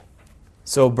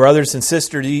So, brothers and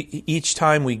sisters, each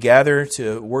time we gather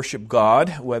to worship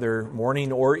God, whether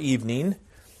morning or evening,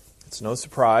 it's no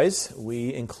surprise,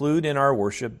 we include in our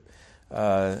worship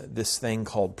this thing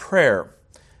called prayer.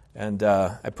 And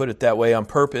I put it that way on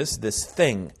purpose, this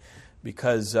thing,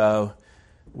 because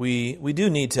we do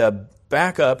need to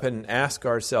back up and ask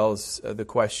ourselves the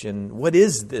question, what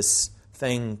is this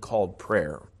thing called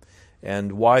prayer?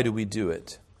 And why do we do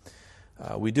it?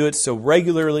 We do it so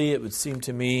regularly, it would seem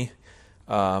to me,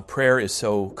 prayer is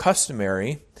so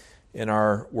customary in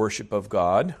our worship of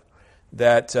God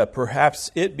that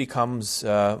perhaps it becomes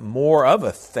more of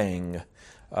a thing.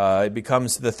 It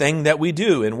becomes the thing that we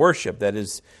do in worship that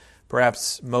is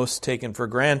perhaps most taken for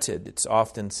granted. It's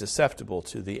often susceptible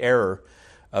to the error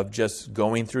of just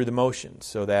going through the motions.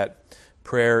 So that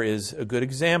prayer is a good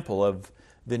example of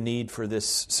the need for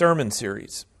this sermon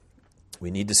series. We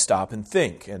need to stop and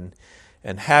think, and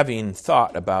having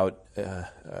thought about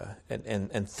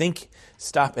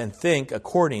stop and think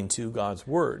according to God's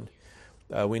Word.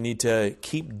 We need to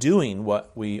keep doing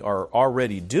what we are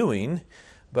already doing,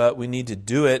 but we need to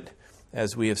do it,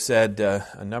 as we have said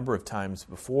a number of times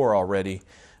before already,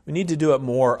 we need to do it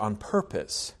more on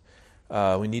purpose.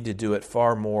 We need to do it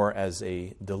far more as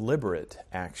a deliberate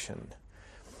action.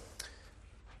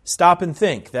 Stop and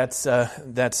think. That's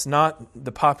not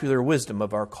the popular wisdom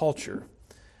of our culture.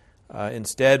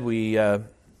 Instead, we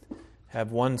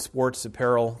have one sports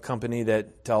apparel company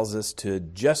that tells us to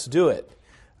just do it.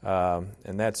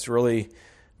 And that's really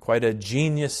quite a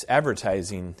genius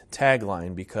advertising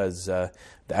tagline, because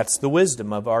that's the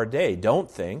wisdom of our day. Don't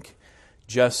think,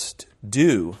 just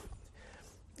do.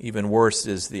 Even worse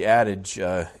is the adage,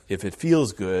 if it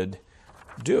feels good,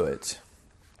 do it.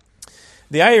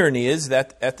 The irony is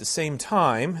that at the same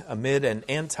time, amid an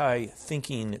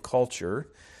anti-thinking culture,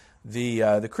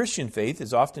 the Christian faith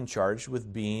is often charged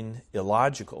with being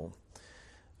illogical.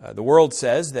 The world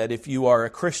says that if you are a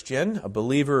Christian, a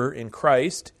believer in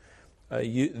Christ,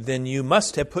 then you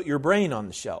must have put your brain on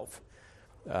the shelf.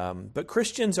 But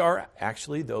Christians are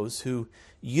actually those who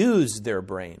use their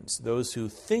brains, those who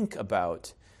think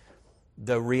about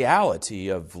the reality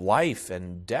of life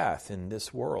and death in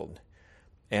this world,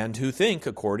 and who think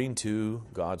according to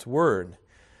God's Word.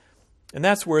 And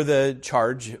that's where the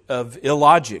charge of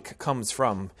illogic comes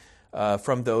from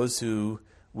those who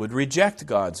would reject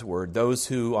God's Word, those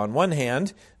who, on one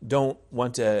hand, don't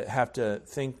want to have to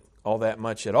think all that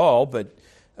much at all, but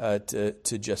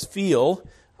to just feel.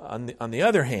 On the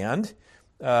other hand,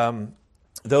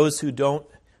 those who don't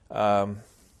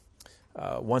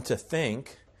want to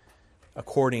think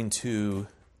according to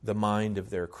the mind of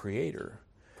their Creator.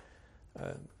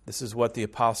 This is what the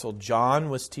Apostle John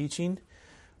was teaching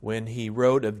when he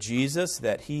wrote of Jesus,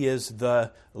 that he is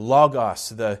the Logos,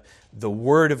 the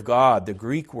Word of God. The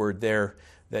Greek word there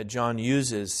that John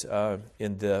uses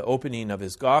in the opening of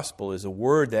his Gospel is a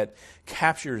word that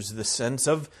captures the sense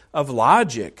of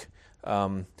logic.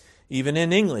 Even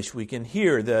in English, we can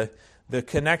hear the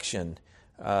connection,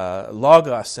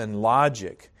 Logos and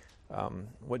logic.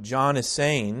 What John is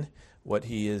saying, what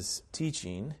he is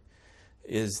teaching,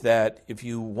 is that if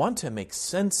you want to make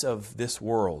sense of this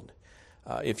world,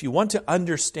 if you want to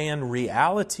understand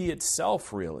reality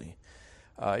itself, really,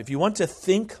 if you want to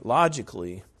think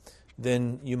logically,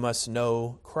 then you must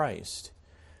know Christ,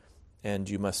 and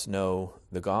you must know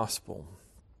the gospel.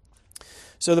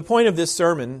 So the point of this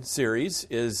sermon series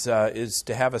is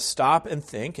to have a stop and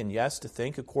think, and yes, to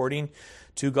think according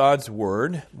to God's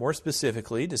Word, more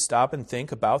specifically, to stop and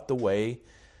think about the way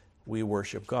we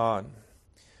worship God.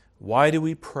 Why do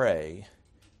we pray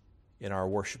in our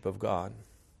worship of God?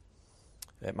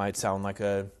 That might sound like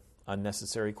an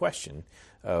unnecessary question.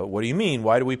 What do you mean?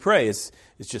 Why do we pray? It's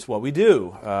just what we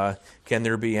do. Can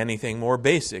there be anything more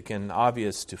basic and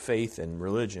obvious to faith and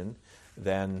religion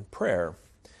than prayer?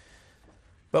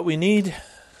 But we need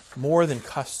more than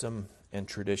custom and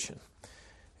tradition.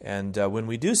 And when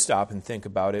we do stop and think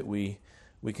about it, we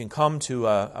can come to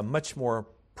a much more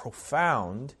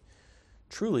profound,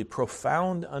 truly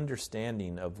profound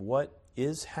understanding of what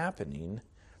is happening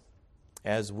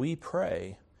as we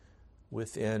pray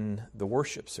within the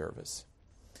worship service.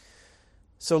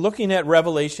 So looking at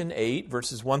Revelation 8,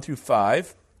 verses 1 through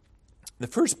 5, the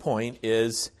first point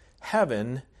is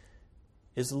heaven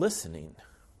is listening.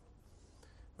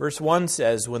 Verse 1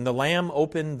 says, "When the Lamb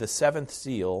opened the seventh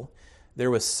seal, there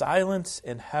was silence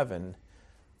in heaven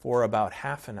for about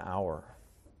half an hour."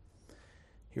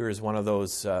 Here is one of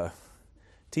those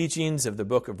teachings of the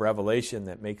book of Revelation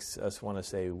that makes us want to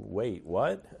say, wait,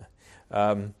 what?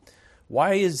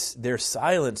 Why is there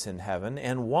silence in heaven,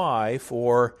 and why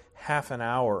for half an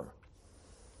hour?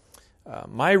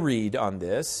 My read on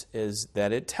this is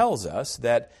that it tells us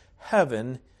that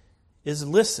heaven is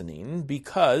listening,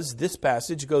 because this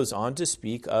passage goes on to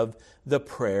speak of the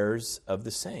prayers of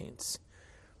the saints.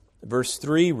 Verse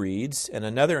 3 reads, "And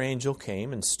another angel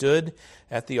came and stood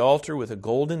at the altar with a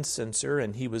golden censer,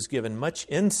 and he was given much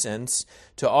incense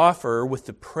to offer with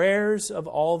the prayers of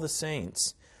all the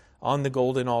saints on the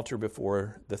golden altar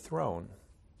before the throne."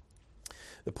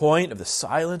 The point of the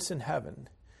silence in heaven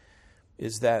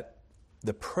is that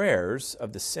the prayers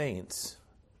of the saints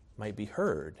might be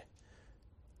heard.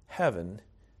 Heaven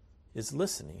is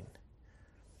listening.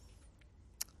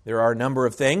 There are a number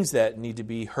of things that need to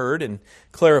be heard and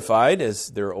clarified, as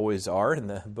there always are in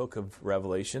the book of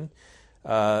Revelation.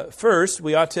 First,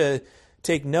 we ought to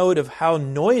take note of how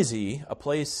noisy a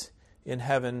place in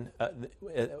heaven,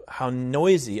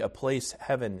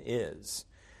 heaven is.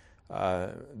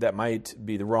 That might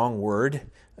be the wrong word,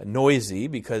 noisy,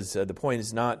 because the point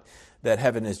is not that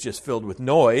heaven is just filled with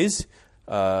noise,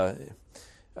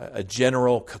 a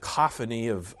general cacophony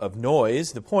of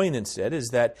noise. The point instead is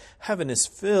that heaven is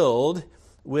filled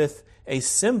with a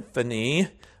symphony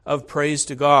of praise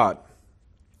to God.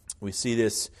 We see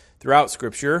this throughout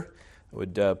Scripture. I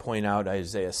would point out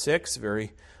Isaiah 6, a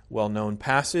very well-known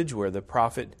passage where the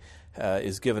prophet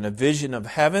is given a vision of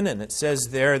heaven, and it says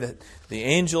there that the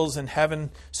angels in heaven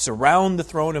surround the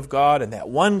throne of God, and that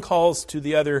one calls to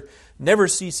the other, never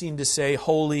ceasing to say,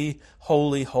 "Holy,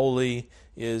 holy, holy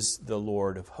is the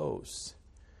Lord of hosts."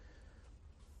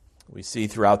 We see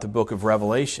throughout the book of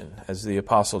Revelation, as the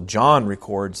Apostle John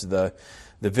records the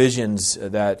visions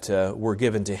that were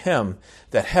given to him,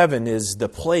 that heaven is the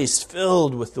place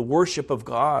filled with the worship of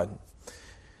God,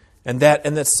 and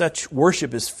that such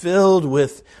worship is filled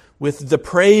with the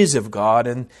praise of God,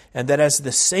 and that as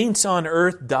the saints on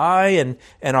earth die and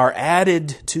are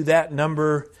added to that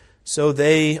number, so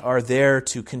they are there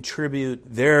to contribute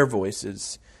their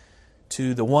voices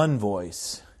to the one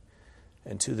voice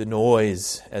and to the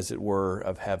noise, as it were,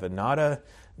 of heaven. Not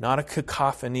a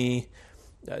cacophony,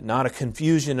 not a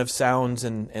confusion of sounds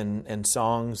and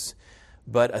songs,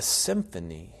 but a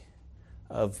symphony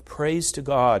of praise to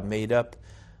God made up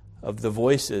of the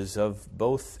voices of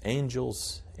both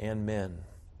angels and men.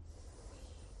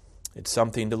 It's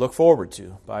something to look forward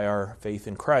to by our faith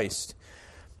in Christ,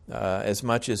 as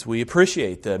much as we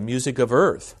appreciate the music of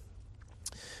earth.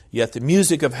 Yet the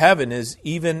music of heaven is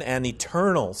even an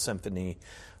eternal symphony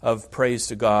of praise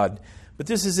to God. But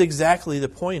this is exactly the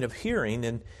point of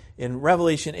hearing in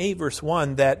Revelation 8, verse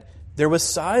 1, that there was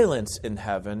silence in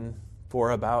heaven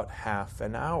for about half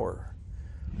an hour.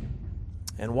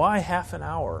 And why half an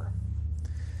hour?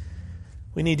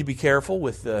 We need to be careful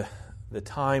with the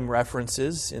time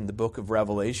references in the book of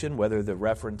Revelation, whether the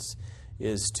reference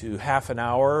is to half an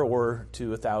hour or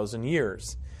to 1,000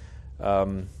 years.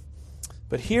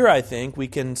 But here I think we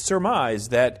can surmise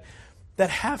that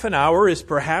half an hour is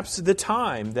perhaps the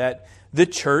time that the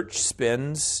church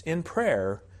spends in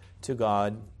prayer to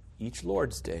God each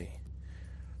Lord's Day.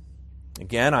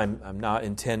 Again, I'm not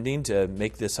intending to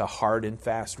make this a hard and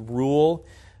fast rule.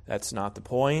 That's not the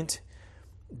point.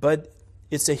 But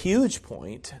it's a huge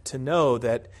point to know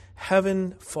that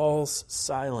heaven falls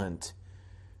silent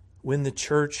when the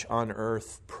church on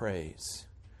earth prays.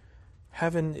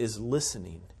 Heaven is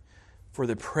listening for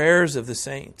the prayers of the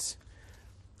saints,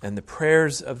 and the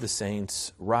prayers of the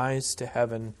saints rise to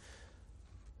heaven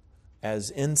as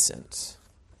incense.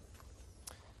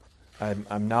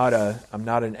 I'm not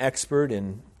an expert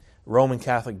in Roman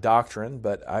Catholic doctrine,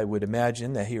 but I would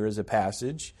imagine that here is a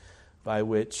passage by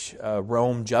which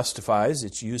Rome justifies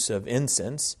its use of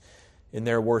incense in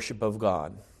their worship of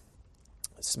God.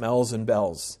 Smells and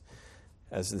bells,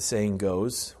 as the saying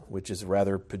goes, which is a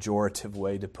rather pejorative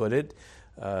way to put it,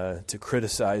 to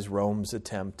criticize Rome's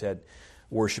attempt at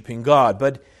worshiping God.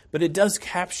 But it does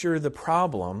capture the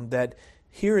problem that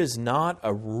here is not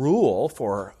a rule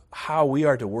for how we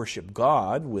are to worship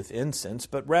God with incense,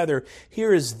 but rather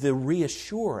here is the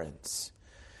reassurance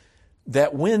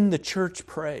that when the church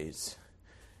prays,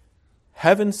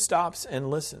 heaven stops and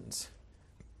listens,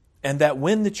 and that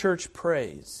when the church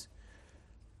prays,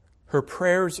 her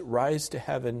prayers rise to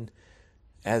heaven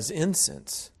as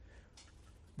incense.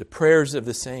 The prayers of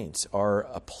the saints are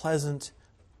a pleasant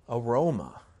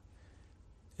aroma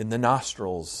in the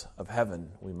nostrils of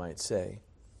heaven, we might say.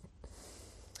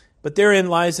 But therein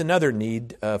lies another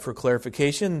need for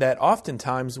clarification, that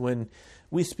oftentimes when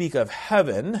we speak of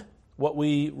heaven, what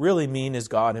we really mean is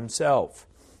God Himself.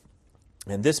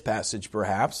 And this passage,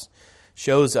 perhaps,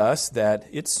 shows us that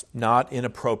it's not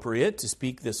inappropriate to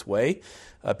speak this way.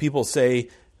 People say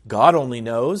God only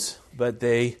knows, but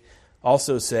they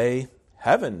also say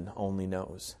heaven only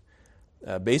knows.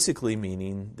 basically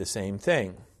meaning the same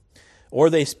thing. Or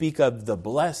they speak of the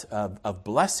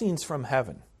blessings from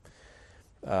heaven.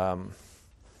 But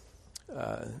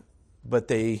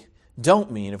they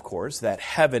don't mean, of course, that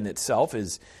heaven itself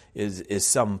is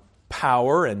some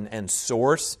power and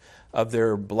source of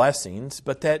their blessings,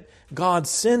 but that God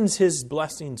sends His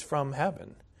blessings from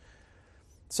heaven.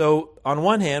 So, on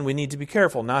one hand, we need to be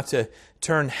careful not to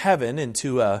turn heaven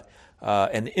into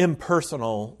an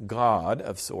impersonal God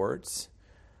of sorts.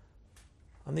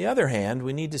 On the other hand,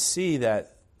 we need to see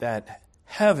that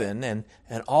heaven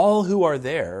and all who are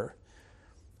there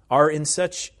are in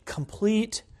such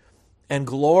complete and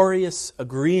glorious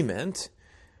agreement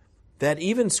that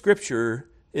even Scripture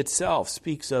itself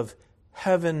speaks of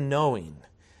heaven knowing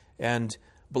and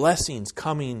blessings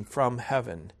coming from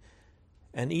heaven,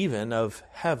 and even of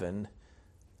heaven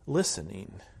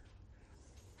listening.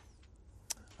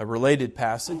 A related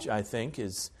passage, I think,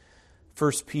 is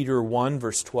 1 Peter 1,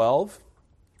 verse 12,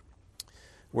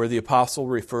 where the apostle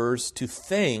refers to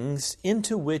things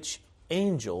into which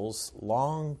angels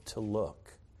long to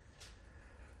look.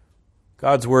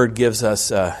 God's Word gives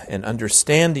us an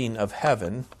understanding of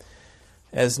heaven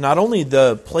as not only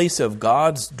the place of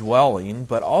God's dwelling,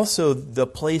 but also the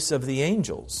place of the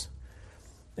angels.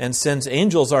 And since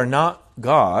angels are not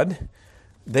God,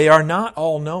 they are not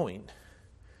all-knowing.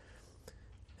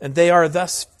 And they are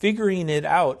thus figuring it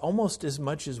out almost as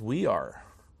much as we are.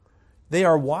 They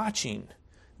are watching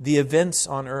the events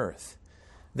on earth.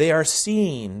 They are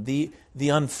seeing the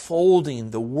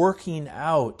unfolding, the working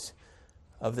out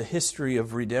of the history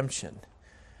of redemption.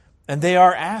 And they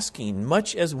are asking,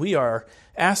 much as we are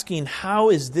asking, how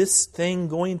is this thing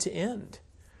going to end?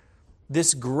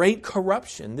 This great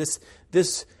corruption,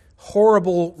 this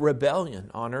horrible rebellion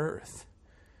on earth.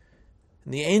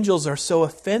 And the angels are so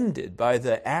offended by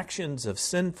the actions of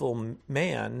sinful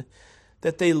man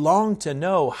that they long to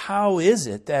know, how is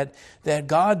it that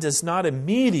God does not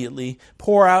immediately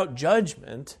pour out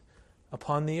judgment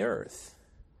upon the earth?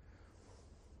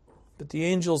 But the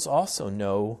angels also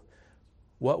know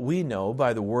what we know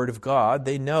by the Word of God.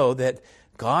 They know that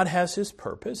God has His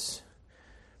purpose,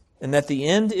 and that the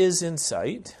end is in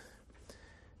sight,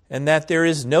 and that there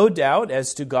is no doubt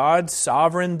as to God's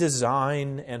sovereign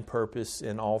design and purpose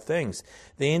in all things.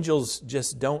 The angels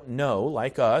just don't know,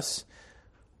 like us,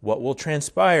 what will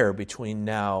transpire between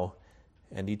now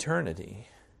and eternity.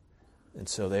 And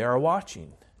so they are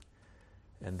watching,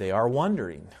 and they are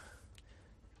wondering,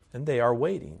 and they are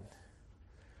waiting.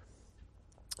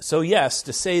 So yes,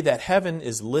 to say that heaven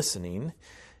is listening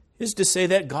is to say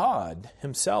that God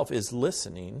Himself is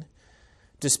listening.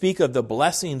 To speak of the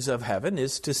blessings of heaven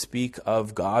is to speak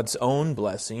of God's own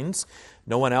blessings.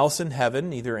 No one else in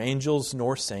heaven, neither angels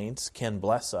nor saints, can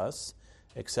bless us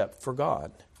except for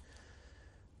God.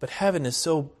 But heaven is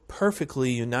so perfectly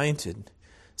united,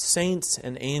 saints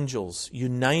and angels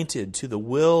united to the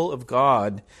will of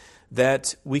God,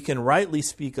 that we can rightly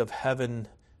speak of heaven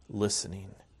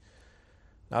listening.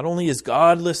 Not only is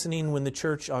God listening when the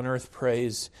church on earth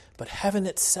prays, but heaven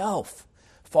itself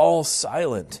falls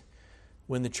silent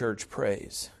when the church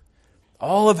prays.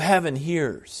 All of heaven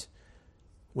hears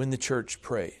when the church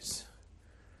prays.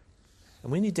 And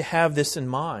we need to have this in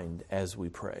mind as we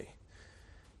pray.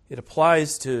 It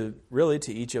applies to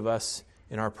each of us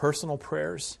in our personal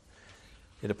prayers.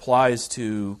 It applies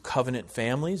to covenant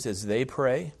families as they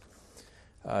pray,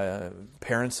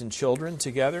 parents and children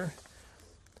together.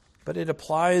 But it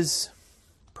applies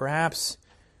perhaps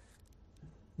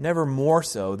never more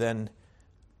so than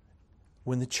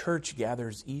when the church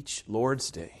gathers each Lord's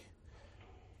Day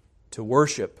to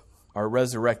worship our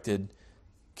resurrected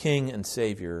King and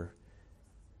Savior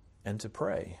and to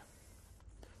pray.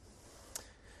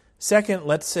 Second,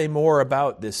 let's say more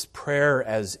about this prayer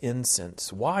as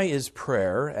incense. Why is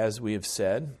prayer, as we have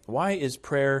said, why is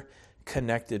prayer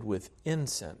connected with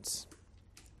incense?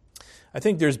 I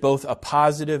think there's both a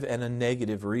positive and a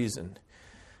negative reason.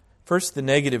 First, the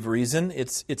negative reason.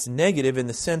 It's negative in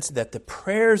the sense that the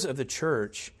prayers of the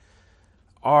church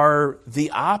are the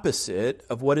opposite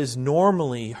of what is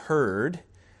normally heard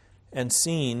and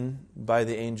seen by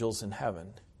the angels in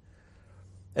heaven.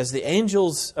 As the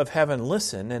angels of heaven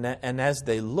listen and as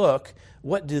they look,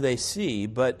 what do they see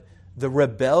but the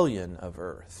rebellion of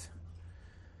earth?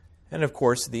 And of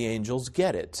course, the angels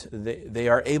get it. They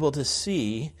are able to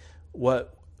see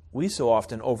what we so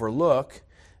often overlook.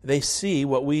 They see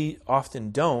what we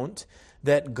often don't,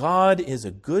 that God is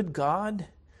a good God,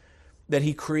 that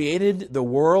He created the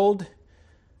world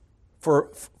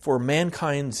for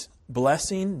mankind's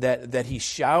blessing, that He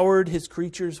showered His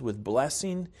creatures with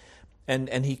blessing,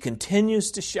 And He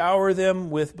continues to shower them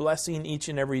with blessing each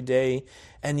and every day.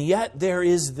 And yet there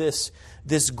is this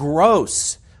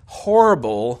gross,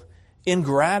 horrible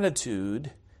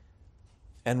ingratitude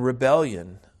and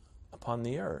rebellion upon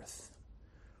the earth.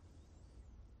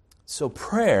 So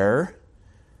prayer,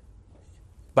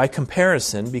 by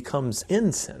comparison, becomes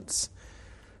incense.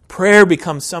 Prayer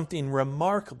becomes something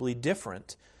remarkably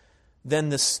different than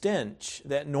the stench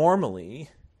that normally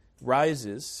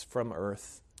rises from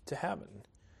earth to heaven.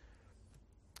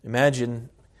 Imagine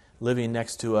living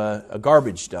next to a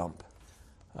garbage dump,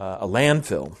 a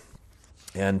landfill,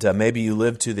 and maybe you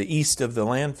live to the east of the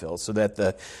landfill, so that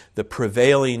the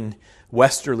prevailing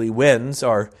westerly winds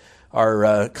are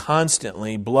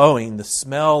constantly blowing the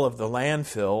smell of the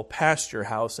landfill past your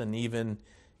house and even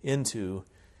into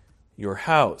your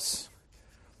house.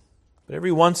 But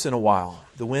every once in a while,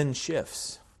 the wind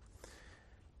shifts,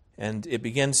 and it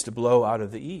begins to blow out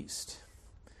of the east.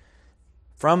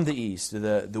 From the east,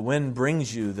 the wind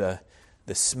brings you the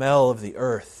smell of the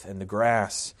earth and the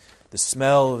grass, the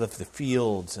smell of the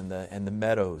fields and the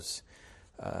meadows.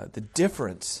 The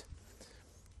difference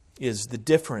is the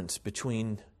difference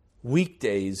between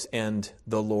weekdays and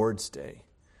the Lord's Day.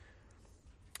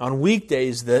 On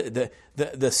weekdays,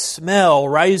 the smell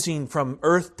rising from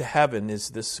earth to heaven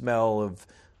is the smell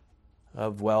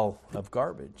of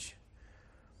garbage.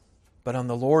 But on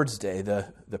the Lord's Day,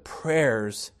 the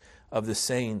prayers of the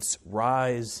saints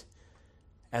rise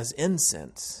as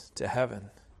incense to heaven.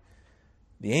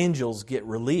 The angels get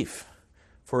relief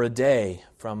for a day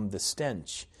from the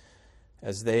stench,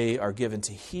 as they are given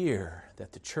to hear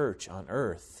that the church on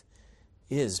earth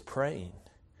is praying.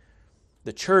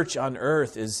 The church on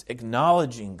earth is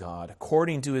acknowledging God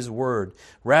according to His word,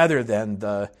 rather than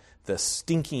the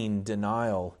stinking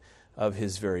denial of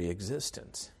His very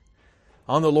existence.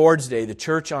 On the Lord's Day, the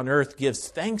church on earth gives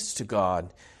thanks to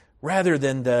God, rather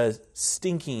than the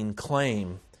stinking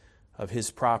claim of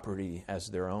His property as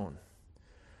their own.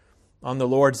 On the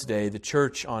Lord's Day, the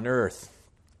church on earth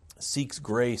seeks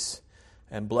grace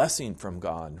and blessing from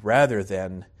God, rather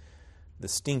than the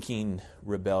stinking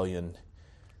rebellion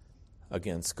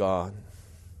against God.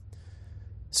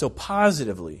 So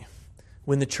positively,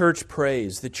 when the church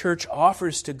prays, the church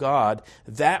offers to God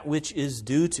that which is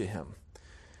due to Him,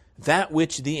 that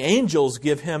which the angels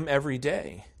give Him every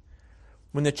day.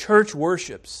 When the church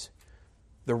worships,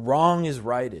 the wrong is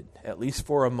righted, at least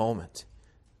for a moment,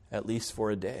 at least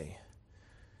for a day.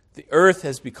 The earth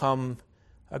has become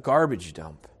a garbage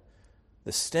dump,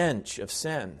 the stench of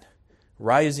sin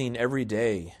rising every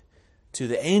day, to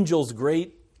the angels'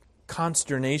 great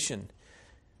consternation,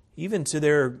 even to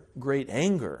their great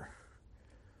anger.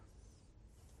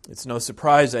 It's no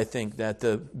surprise, I think, that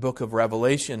the book of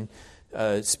Revelation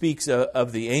speaks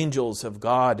of the angels of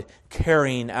God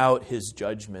carrying out His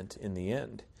judgment in the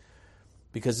end.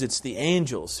 Because it's the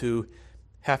angels who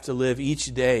have to live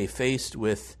each day faced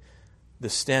with the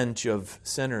stench of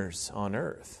sinners on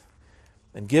earth.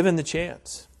 And given the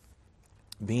chance,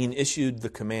 being issued the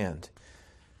command,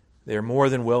 they are more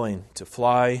than willing to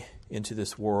fly into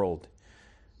this world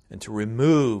and to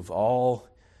remove all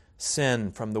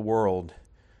sin from the world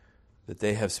that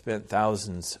they have spent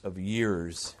thousands of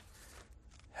years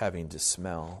having to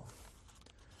smell.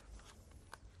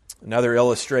 Another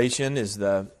illustration is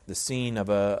the scene of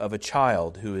a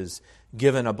child who is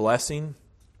given a blessing,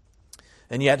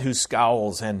 and yet who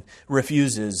scowls and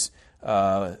refuses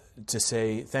to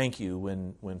say thank you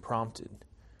when prompted.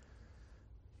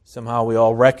 Somehow we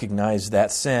all recognize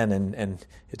that sin, and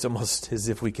it's almost as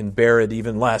if we can bear it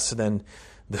even less than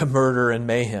the murder and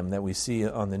mayhem that we see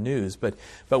on the news. But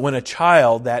when a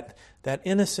child, that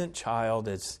innocent child,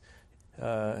 as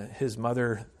his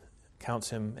mother counts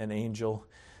him an angel,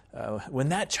 when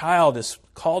that child is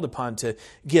called upon to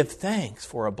give thanks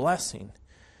for a blessing,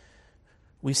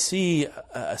 we see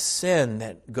a sin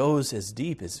that goes as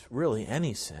deep as really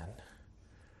any sin.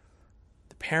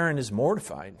 The parent is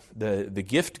mortified. The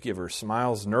gift giver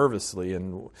smiles nervously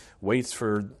and waits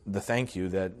for the thank you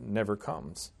that never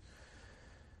comes.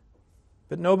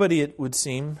 But nobody, it would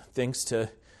seem, thinks to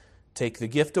take the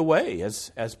gift away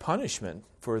as punishment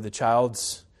for the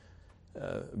child's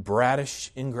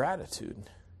bratish ingratitude.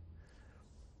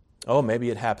 Oh, maybe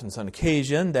it happens on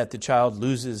occasion that the child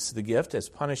loses the gift as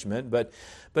punishment, but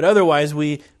otherwise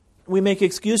we make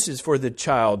excuses for the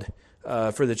child,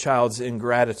 for the child's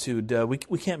ingratitude.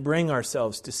 We can't bring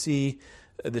ourselves to see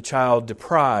the child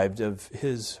deprived of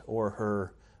his or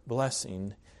her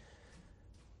blessing.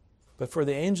 But for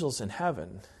the angels in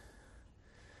heaven,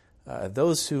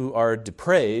 those who are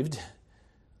depraved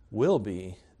will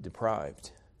be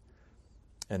deprived,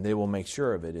 and they will make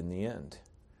sure of it in the end.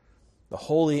 the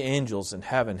holy angels in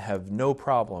heaven have no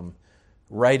problem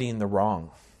righting the wrong.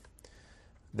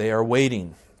 They are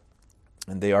waiting,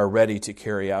 and they are ready to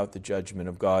carry out the judgment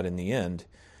of God in the end,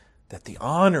 that the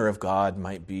honor of God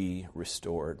might be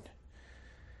restored.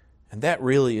 And that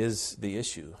really is the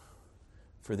issue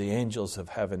for the angels of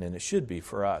heaven, and it should be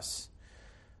for us,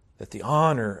 that the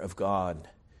honor of God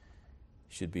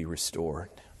should be restored.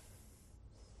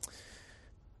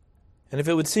 And if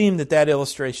it would seem that that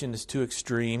illustration is too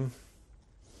extreme,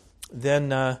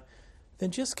 then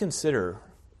just consider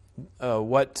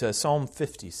what Psalm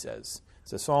 50 says.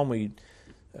 It's a psalm we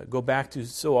go back to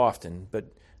so often, but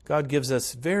God gives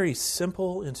us very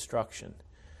simple instruction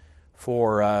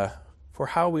for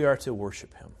how we are to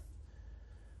worship Him.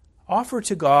 Offer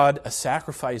to God a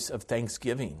sacrifice of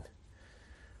thanksgiving,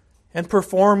 and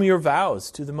perform your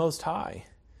vows to the Most High,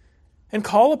 and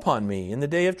call upon me in the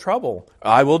day of trouble.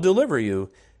 I will deliver you,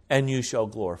 and you shall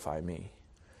glorify me.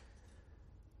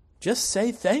 Just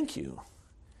say thank you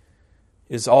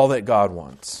is all that God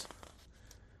wants.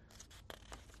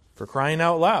 For crying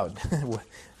out loud,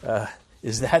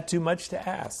 is that too much to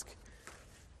ask?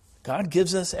 God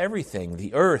gives us everything,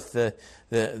 the earth,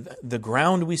 the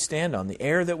ground we stand on, the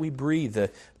air that we breathe,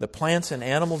 the plants and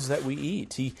animals that we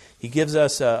eat. He gives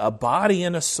us a body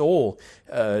and a soul,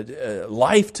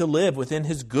 life to live within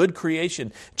His good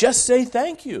creation. Just say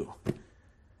thank you.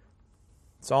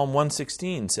 Psalm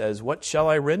 116 says, "What shall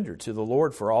I render to the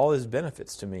Lord for all His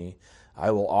benefits to me? I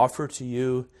will offer to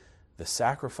you the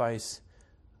sacrifice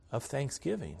of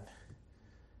thanksgiving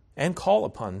and call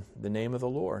upon the name of the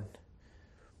Lord."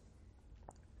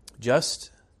 Just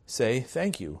say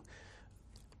thank you.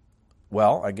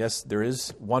 Well, I guess there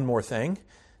is one more thing.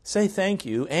 Say thank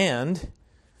you and,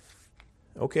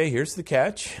 okay, here's the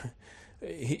catch.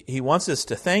 He wants us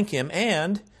to thank Him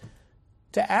and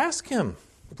to ask Him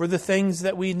for the things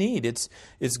that we need.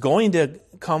 It's going to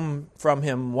come from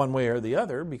Him one way or the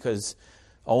other, because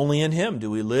only in Him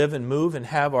do we live and move and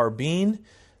have our being.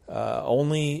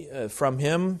 Only from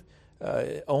Him.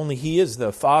 Only He is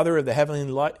the Father of the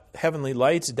heavenly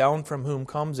lights, down from whom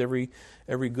comes every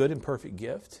good and perfect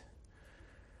gift.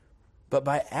 But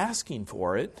by asking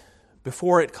for it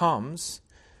before it comes,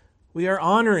 we are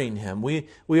honoring Him.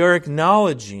 We are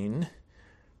acknowledging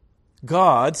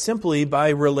God simply by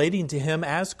relating to Him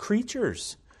as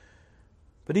creatures,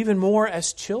 but even more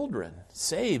as children,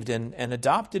 saved and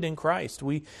adopted in Christ.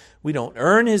 We don't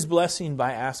earn His blessing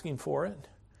by asking for it.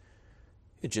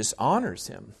 It just honors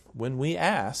Him when we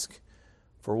ask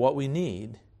for what we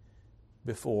need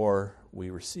before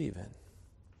we receive it.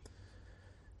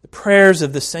 The prayers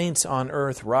of the saints on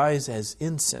earth rise as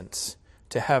incense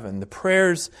to heaven. The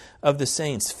prayers of the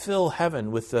saints fill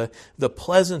heaven with the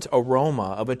pleasant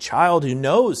aroma of a child who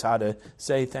knows how to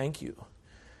say thank you.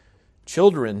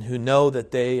 Children who know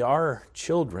that they are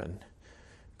children.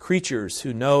 Creatures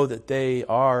who know that they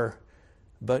are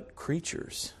but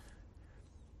creatures.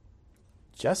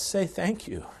 Just say thank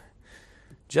you.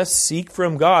 Just seek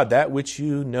from God that which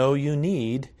you know you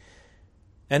need,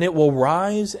 and it will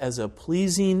rise as a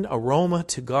pleasing aroma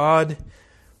to God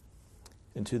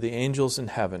and to the angels in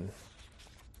heaven.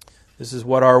 This is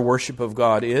what our worship of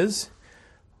God is,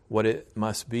 what it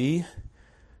must be,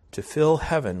 to fill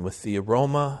heaven with the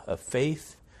aroma of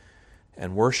faith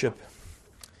and worship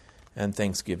and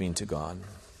thanksgiving to God.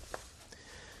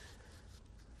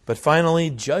 But finally,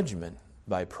 judgment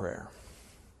by prayer.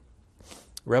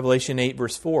 Revelation 8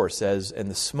 verse 4 says,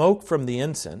 "And the smoke from the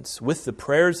incense with the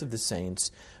prayers of the saints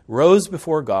rose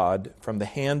before God from the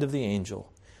hand of the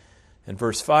angel." And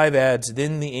verse 5 adds,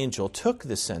 "Then the angel took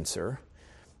the censer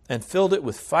and filled it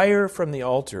with fire from the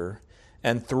altar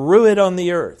and threw it on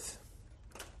the earth.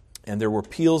 And there were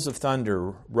peals of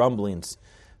thunder, rumblings,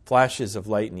 flashes of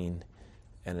lightning,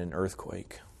 and an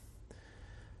earthquake."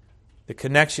 The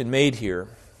connection made here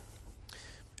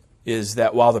is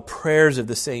that while the prayers of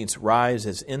the saints rise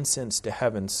as incense to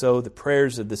heaven, so the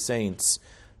prayers of the saints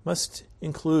must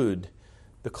include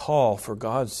the call for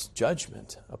God's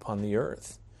judgment upon the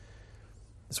earth.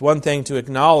 It's one thing to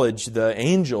acknowledge the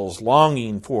angels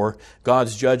longing for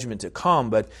God's judgment to come,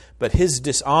 but His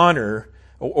dishonor,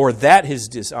 or that His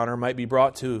dishonor might be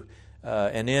brought to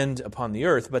an end upon the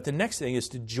earth. But the next thing is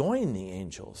to join the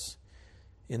angels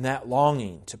in that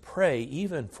longing to pray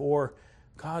even for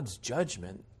God's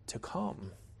judgment to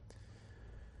come.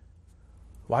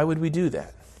 Why would we do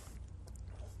that?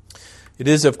 It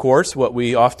is, of course, what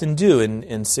we often do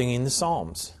in singing the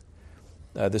Psalms.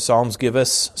 The Psalms give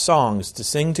us songs to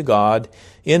sing to God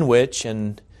in which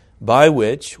and by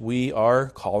which we are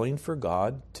calling for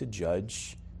God to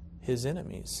judge His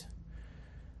enemies.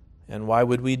 And why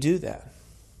would we do that?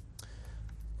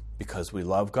 Because we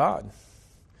love God.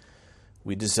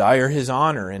 We desire His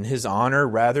honor, and His honor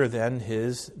rather than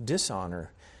His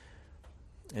dishonor.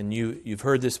 And you've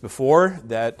heard this before,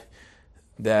 that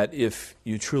if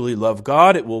you truly love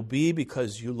God, it will be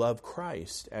because you love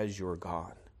Christ as your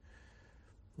God.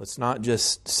 Let's not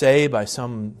just say by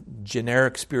some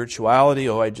generic spirituality,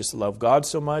 oh, I just love God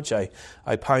so much, I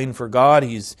pine for God,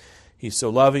 He's so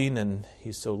loving and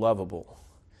He's so lovable.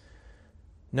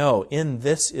 No, in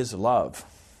this is love,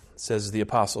 says the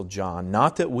Apostle John.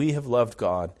 Not that we have loved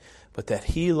God, but that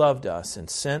He loved us and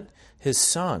sent His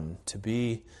Son to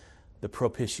be the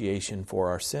propitiation for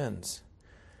our sins.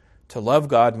 To love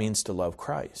God means to love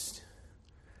Christ,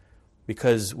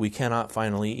 because we cannot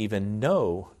finally even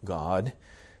know God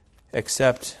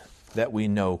except that we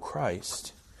know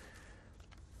Christ.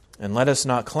 And let us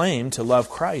not claim to love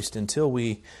Christ until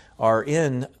we are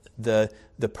in the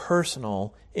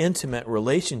personal, intimate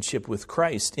relationship with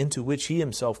Christ into which He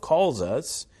Himself calls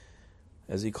us,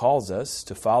 as He calls us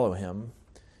to follow Him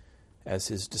as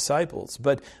His disciples.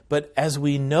 But as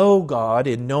we know God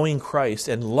in knowing Christ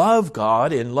and love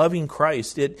God in loving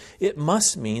Christ, it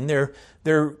must mean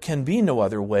there can be no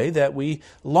other way that we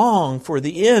long for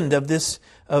the end of this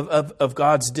of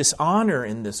God's dishonor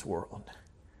in this world.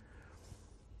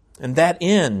 And that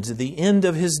end, the end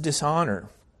of His dishonor,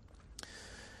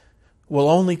 will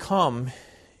only come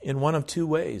in one of two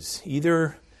ways.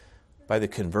 Either by the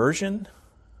conversion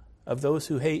of those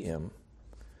who hate Him,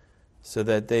 so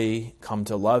that they come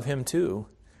to love Him too,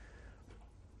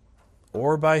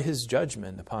 or by His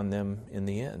judgment upon them in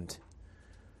the end.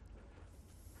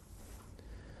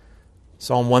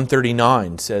 Psalm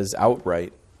 139 says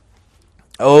outright,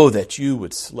 "Oh, that you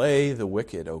would slay the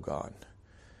wicked, O God.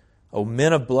 O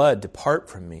men of blood, depart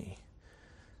from me.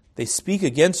 They speak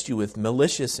against you with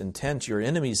malicious intent. Your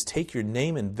enemies take your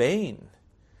name in vain.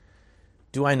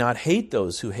 Do I not hate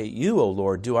those who hate you, O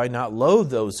Lord? Do I not loathe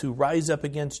those who rise up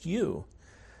against you?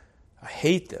 I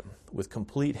hate them with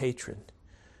complete hatred.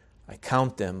 I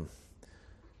count them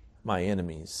my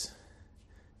enemies."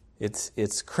 It's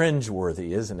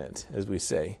cringeworthy, isn't it, as we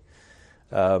say.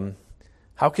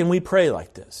 How can we pray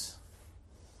like this?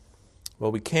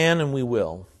 Well, we can and we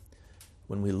will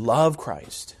when we love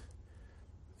Christ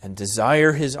and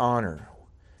desire His honor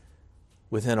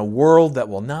within a world that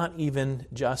will not even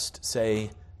just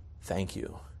say thank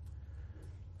you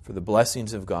for the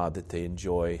blessings of God that they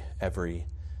enjoy every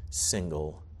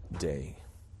single day.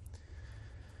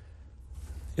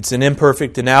 It's an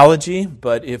imperfect analogy,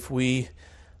 but if we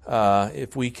want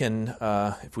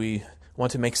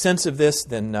to make sense of this,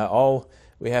 then all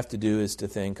we have to do is to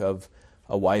think of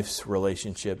a wife's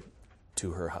relationship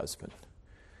to her husband.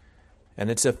 And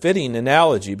it's a fitting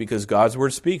analogy because God's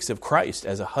Word speaks of Christ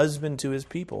as a husband to His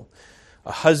people,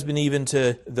 a husband even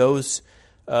to those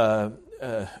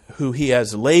who He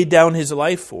has laid down His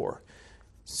life for,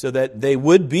 so that they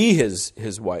would be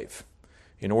His wife,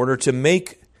 in order to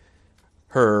make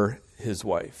her His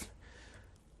wife.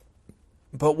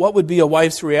 But what would be a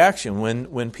wife's reaction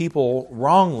when people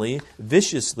wrongly,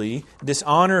 viciously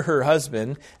dishonor her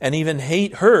husband and even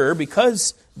hate her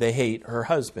because they hate her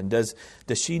husband? Does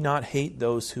she not hate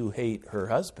those who hate her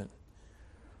husband?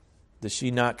 Does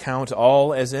she not count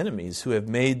all as enemies who have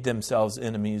made themselves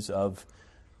enemies of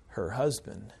her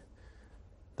husband?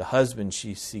 The husband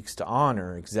she seeks to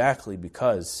honor exactly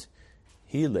because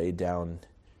he laid down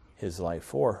his life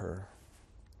for her.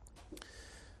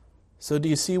 So do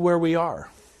you see where we are?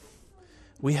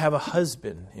 We have a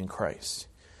husband in Christ.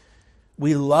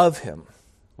 We love Him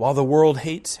while the world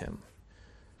hates Him.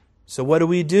 So what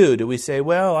do? Do we say,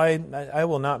 well, I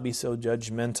will not be so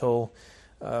judgmental.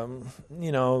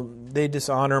 They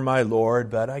dishonor my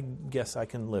Lord, but I guess I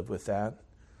can live with that.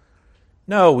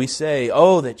 No, we say,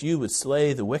 oh, that you would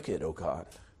slay the wicked, O God.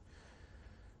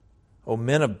 O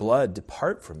men of blood,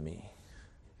 depart from me.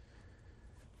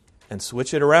 And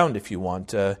switch it around if you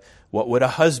want. What would a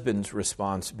husband's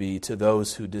response be to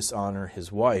those who dishonor his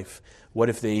wife? What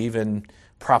if they even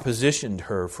propositioned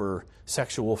her for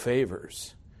sexual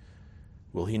favors?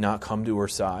 Will he not come to her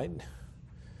side?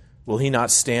 Will he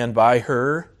not stand by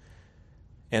her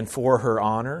and for her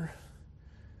honor?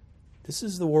 This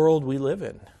is the world we live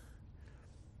in.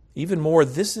 Even more,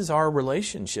 this is our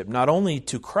relationship, not only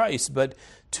to Christ, but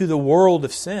to the world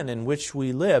of sin in which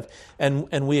we live. And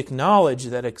we acknowledge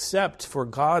that except for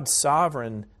God's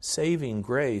sovereign saving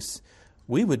grace,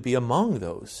 we would be among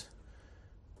those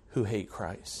who hate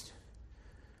Christ.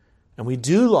 And we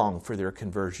do long for their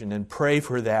conversion and pray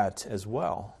for that as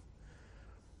well.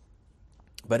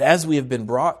 But as we have been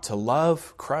brought to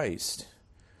love Christ,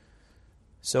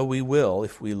 so we will,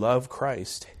 if we love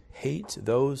Christ, hate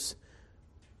those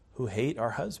who hate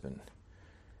our husband,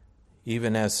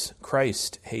 even as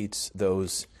Christ hates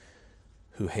those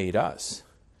who hate us,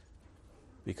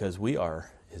 because we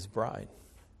are his bride.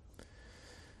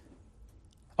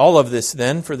 All of this,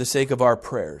 then, for the sake of our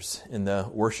prayers in the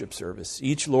worship service.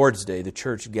 Each Lord's Day, the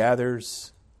church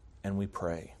gathers and we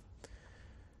pray.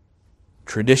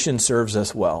 Tradition serves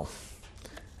us well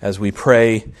as we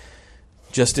pray,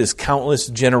 just as countless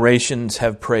generations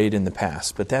have prayed in the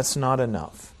past. But that's not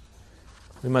enough.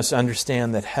 We must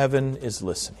understand that heaven is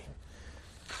listening.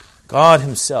 God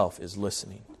himself is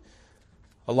listening.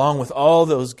 Along with all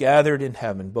those gathered in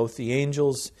heaven, both the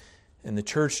angels and the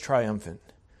church triumphant,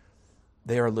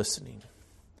 they are listening.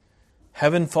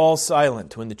 Heaven falls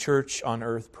silent when the church on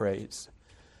earth prays.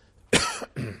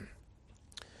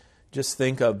 Just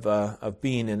think of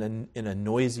being in a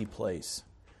noisy place,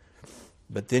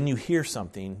 but then you hear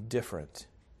something different.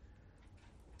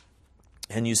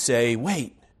 And you say,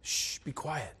 wait, shh, be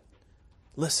quiet,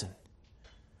 listen.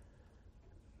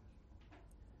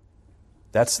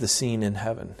 That's the scene in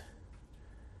heaven.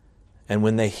 And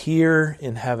when they hear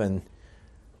in heaven,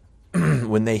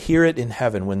 when they hear it in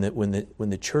heaven, when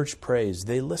the church prays,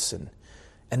 they listen,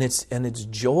 and it's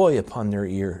joy upon their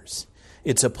ears.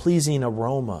 It's a pleasing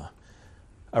aroma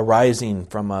arising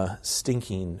from a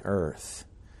stinking earth.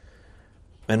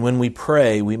 And when we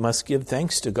pray, we must give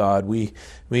thanks to God. We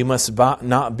must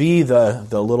not be the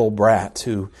little brat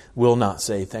who will not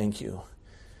say thank you,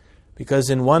 because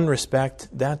in one respect,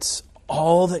 that's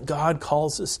all that God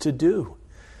calls us to do.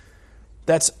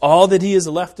 That's all that he has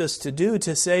left us to do,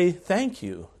 to say thank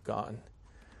you, God.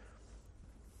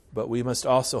 But we must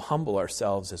also humble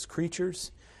ourselves as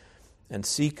creatures and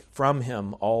seek from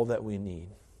him all that we need.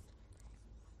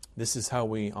 This is how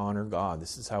we honor God.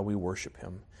 This is how we worship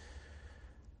him.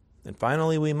 And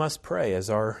finally, we must pray as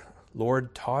our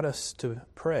Lord taught us to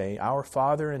pray. Our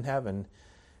Father in heaven,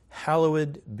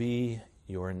 hallowed be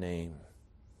your name.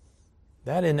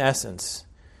 That, in essence,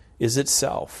 is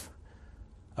itself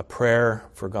a prayer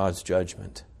for God's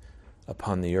judgment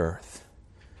upon the earth.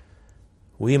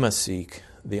 We must seek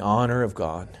the honor of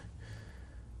God,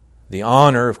 the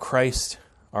honor of Christ,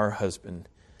 our husband,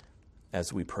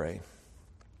 as we pray.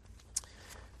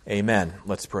 Amen.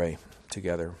 Let's pray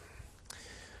together.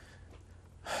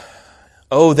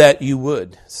 Oh, that you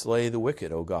would slay the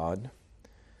wicked, O God.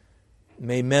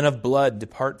 May men of blood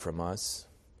depart from us.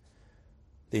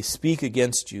 They speak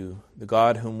against you, the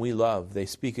God whom we love. They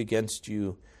speak against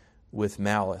you with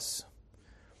malice.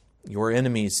 Your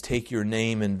enemies take your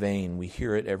name in vain. We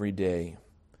hear it every day.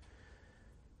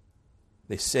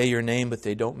 They say your name, but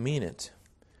they don't mean it.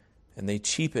 And they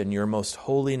cheapen your most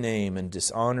holy name and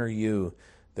dishonor you,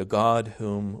 the God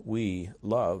whom we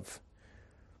love.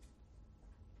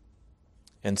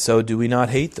 And so do we not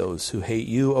hate those who hate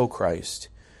you, O Christ?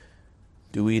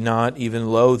 Do we not even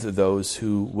loathe those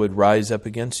who would rise up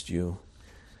against you?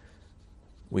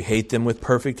 We hate them with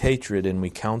perfect hatred, and we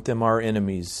count them our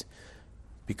enemies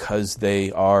because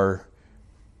they are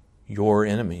your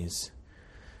enemies.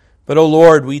 But, O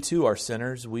Lord, we too are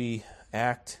sinners. We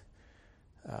act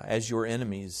as your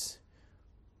enemies,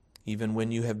 even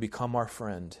when you have become our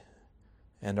friend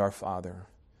and our Father.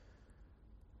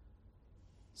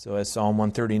 So as Psalm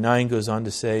 139 goes on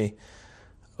to say,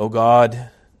 O God,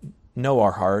 know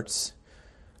our hearts,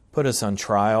 put us on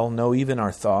trial, know even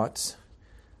our thoughts.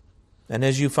 And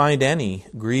as you find any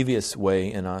grievous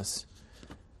way in us,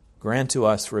 grant to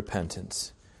us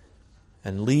repentance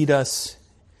and lead us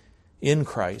in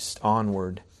Christ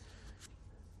onward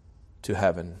to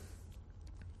heaven.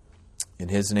 In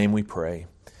his name we pray.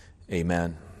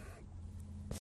 Amen.